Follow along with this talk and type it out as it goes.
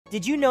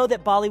Did you know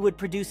that Bollywood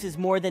produces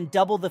more than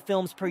double the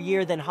films per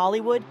year than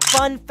Hollywood?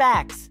 Fun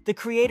facts! The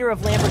creator of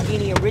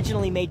Lamborghini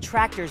originally made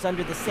tractors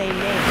under the same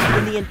name.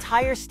 In the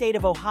entire state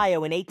of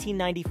Ohio in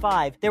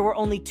 1895, there were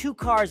only 2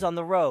 cars on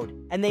the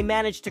road, and they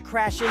managed to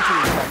crash into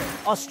each other.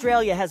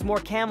 Australia has more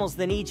camels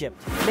than Egypt.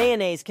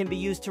 Mayonnaise can be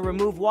used to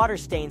remove water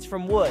stains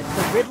from wood.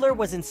 The Riddler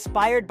was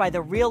inspired by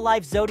the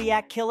real-life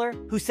Zodiac killer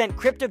who sent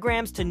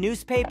cryptograms to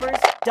newspapers.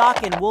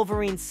 Doc in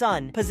Wolverine's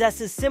son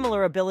possesses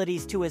similar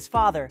abilities to his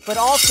father, but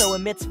also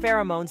emits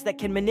pheromones that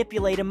can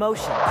manipulate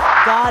emotions.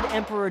 God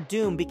Emperor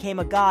Doom became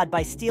a god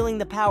by stealing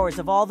the powers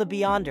of all the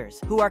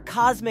Beyonders, who are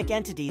cosmic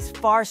entities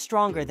far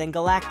stronger than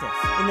Galactus.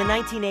 In the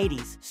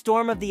 1980s,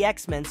 Storm of the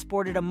X-Men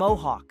sported a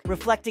mohawk,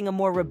 reflecting a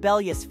more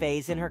rebellious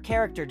phase in her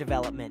character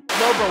development.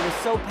 Lobo was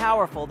so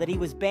powerful that he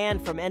was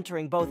banned from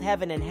entering both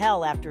heaven and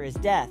hell after his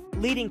death,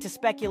 leading to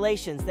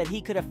speculations that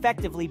he could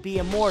effectively be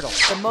immortal.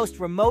 The most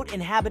remote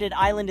inhabited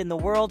island in the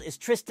world is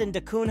Tristan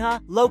da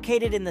Cunha,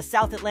 located in the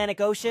South Atlantic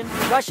Ocean.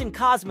 Russian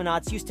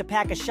cosmonauts used to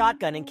pack a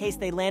shotgun in case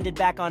they landed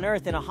back on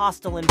Earth in a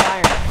hostile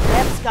environment.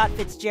 F. Scott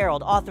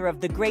Fitzgerald, author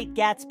of The Great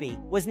Gatsby,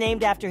 was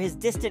named after his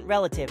distant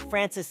relative,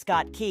 Francis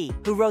Scott Key,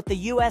 who wrote the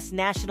U.S.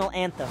 national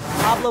anthem.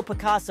 Pablo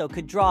Picasso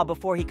could draw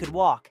before he could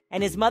walk,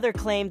 and his mother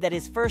claimed that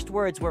his first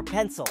words were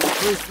pencil.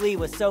 Bruce Lee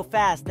was so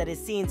fast that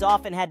his scenes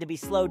often had to be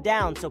slowed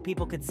down so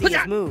people could see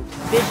his moves.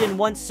 Vision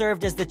once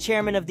served as the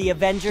chairman of the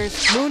Avengers.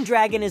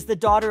 Moondragon is the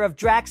daughter of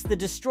Drax the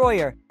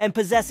Destroyer and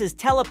possesses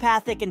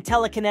telepathic and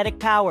telekinetic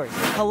powers.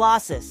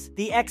 Colossus,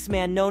 the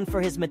X-Man known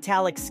for his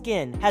metallic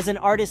skin, has an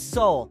artist's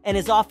soul and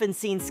is often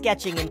seen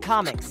sketching in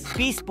comics.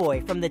 Beast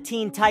Boy from the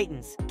Teen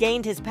Titans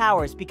gained his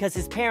powers because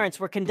his parents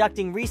were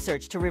conducting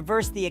research to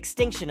reverse the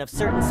extinction of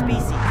certain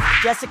species.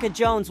 Jessica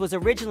Jones was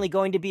originally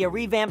going to be a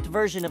revamped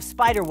version of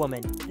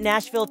Spider-Woman.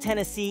 Nashville,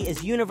 Tennessee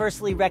is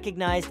universally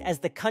recognized as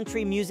the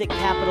country music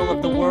capital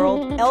of the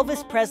world.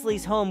 Elvis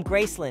Presley's home,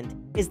 Graceland,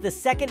 is the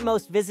second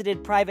most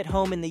visited private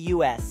home in the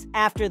U.S.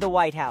 after the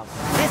White House.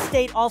 This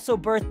state also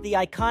birthed the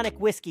iconic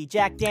whiskey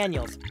Jack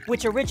Daniels,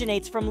 which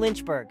originates from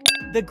Lynchburg.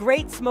 The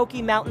Great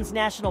Smoky Mountains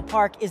National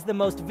Park is the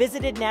most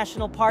visited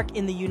national park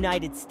in the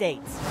United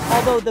States,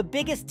 although the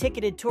biggest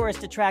ticketed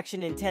tourist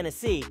attraction in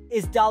Tennessee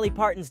is Dolly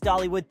Parton's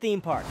Dollywood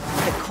theme park.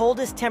 The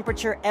coldest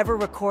temperature ever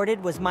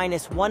recorded was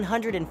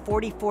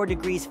 -144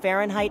 degrees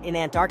Fahrenheit in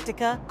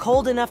Antarctica,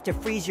 cold enough to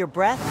freeze your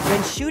breath.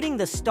 When shooting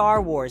the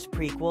Star Wars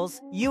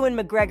prequels, Ewan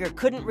McGregor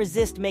couldn't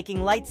resist making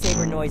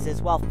lightsaber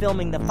noises while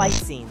filming the fight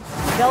scenes.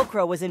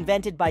 Velcro was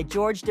invented by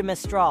George de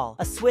Mestral,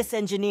 a Swiss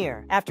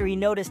engineer, after he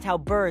noticed how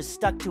burrs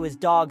stuck to his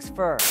dog's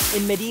fur.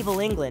 In medieval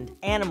England,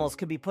 animals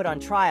could be put on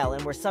trial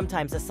and were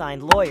sometimes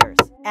assigned lawyers.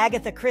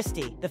 Agatha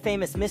Christie, the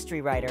famous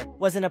mystery writer,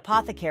 was an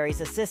apothecary's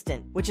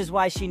assistant, which is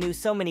why she knew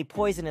so many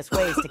poisonous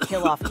ways to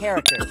kill off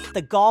characters.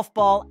 The golf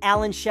ball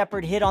Alan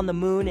Shepard hit on the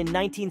moon in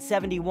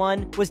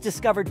 1971 was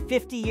discovered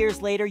 50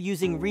 years later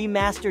using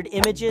remastered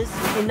images.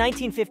 In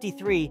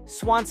 1953,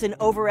 Swanson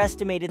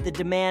overestimated the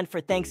demand for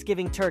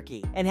Thanksgiving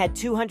turkey and had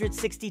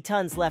 260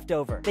 tons left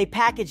over. They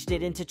packaged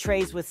it into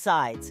trays with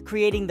sides,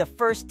 creating the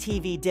first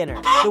TV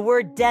dinner. The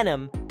word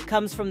denim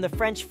comes from the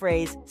French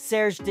phrase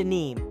serge de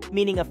Nîmes,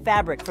 meaning a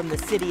fabric from the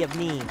city of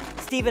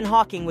Nîmes. Stephen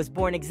Hawking was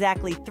born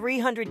exactly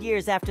 300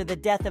 years after the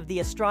death of the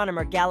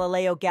astronomer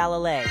Galileo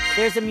Galilei.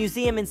 There's a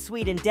museum in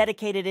Sweden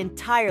dedicated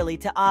entirely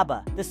to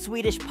ABBA, the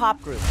Swedish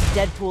pop group.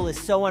 Deadpool is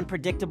so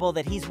unpredictable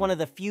that he's one of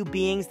the few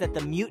beings that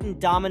the mutant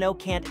Domino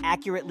can't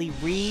accurately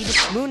read.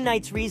 Moon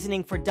Knight's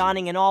reasoning for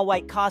donning an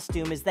all-white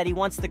costume is that he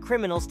wants the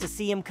criminals to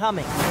see him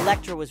coming.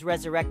 Elektra was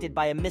resurrected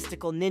by a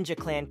mystical ninja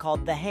clan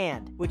called the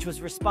Hand, which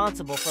was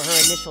responsible for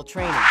her initial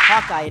training.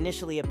 Hawkeye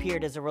initially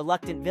appeared as a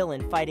reluctant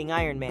villain fighting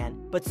Iron Man,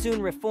 but soon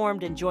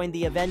reformed and joined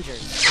the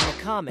Avengers. In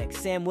the comics,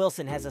 Sam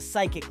Wilson has a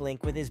psychic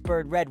link with his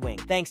bird Redwing,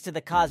 thanks to the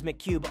Cosmic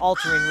Cube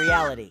altering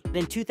reality.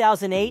 In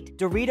 2008,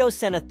 Doritos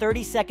sent a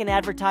 30-second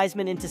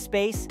advertisement into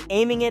space,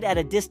 aiming it at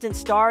a distant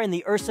star in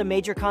the Ursa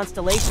Major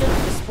constellation.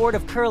 The sport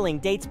of curling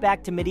dates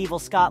back to medieval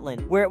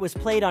Scotland, where it was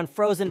played on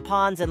frozen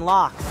ponds and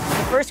lochs.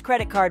 The first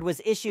credit card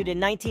was issued in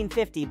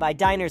 1950 by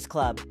Diners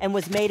Club and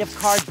was made of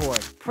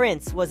cardboard.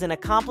 Prince was an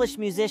accomplished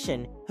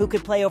musician who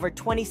could play over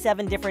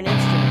 27 different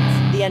instruments.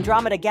 The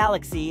Andromeda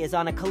Galaxy is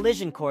on a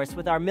collision course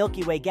with our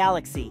Milky Way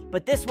galaxy,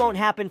 but this won't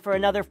happen for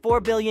another 4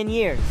 billion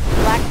years.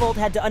 Black Bolt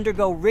had to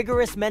undergo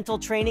rigorous mental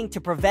training to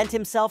prevent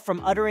himself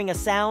from uttering a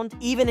sound.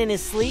 Even in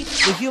his sleep,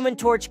 the Human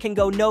Torch can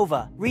go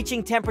nova,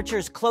 reaching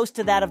temperatures close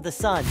to that of the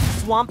sun.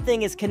 Swamp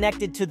Thing is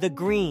connected to the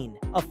Green,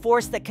 a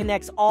force that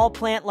connects all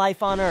plant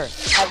life on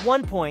Earth. At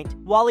one point,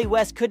 Wally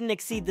West couldn't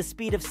exceed the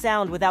speed of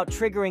sound without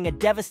triggering a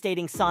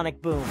devastating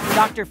sonic boom.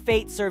 Dr.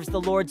 Fate serves the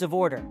Lords of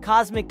Order,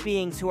 cosmic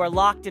beings who are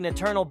locked in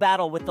eternal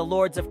battle with the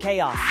Lords of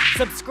Chaos.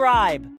 Subscribe!